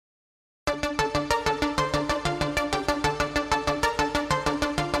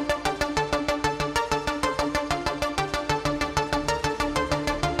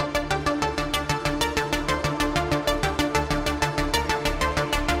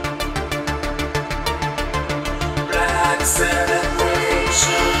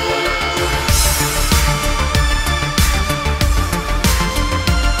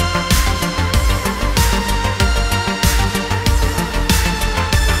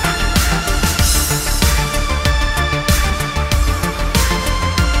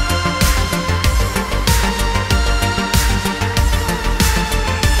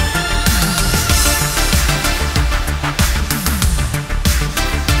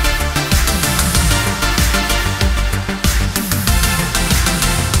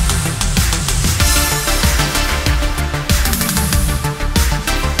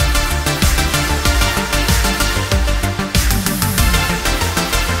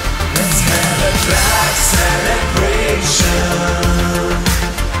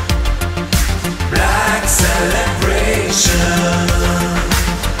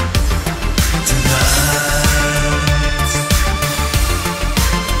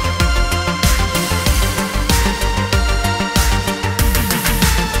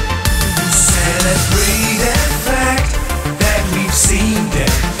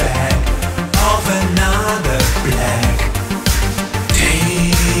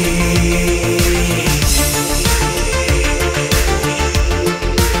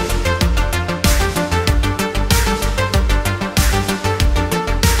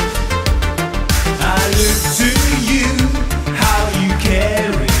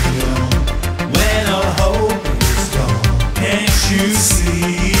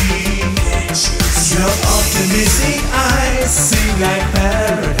Like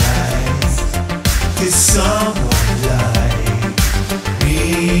paradise is someone like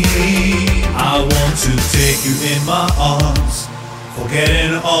me. I want to take you in my arms,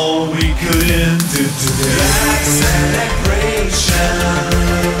 forgetting all we couldn't do today. Black celebrations,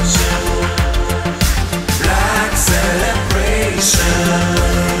 black celebrations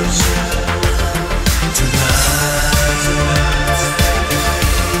tonight.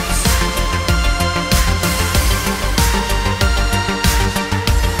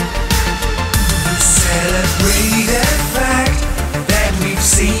 Celebrate the fact that we've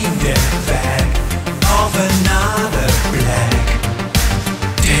seen the back of another black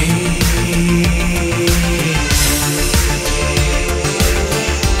day.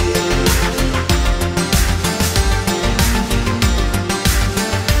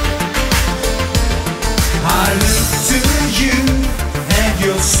 I look to you and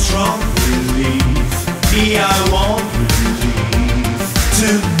your strong belief. Me, I won't believe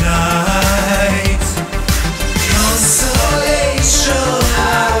tonight. Consolation,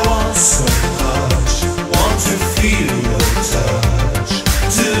 I want so much. Want to feel your touch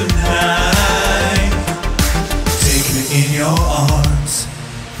tonight. Take me in your arms,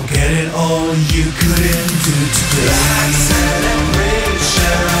 forgetting all you couldn't do today. Black celebrations,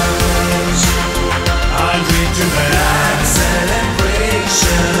 I dream to black celebrations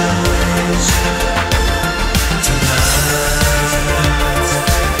tonight.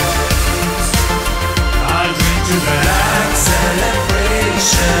 Black celebrations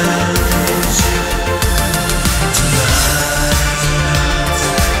tonight. Black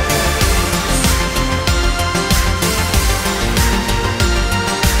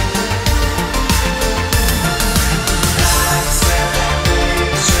celebration, black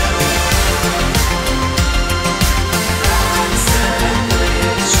celebration.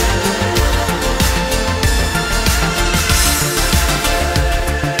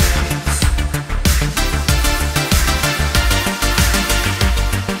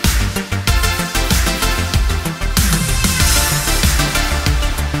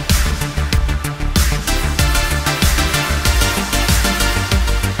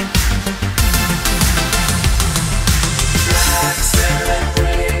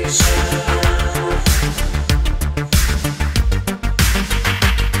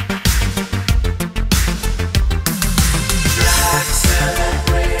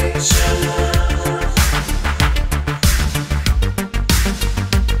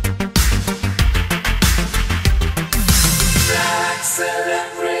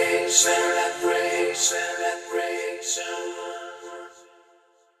 Celebration.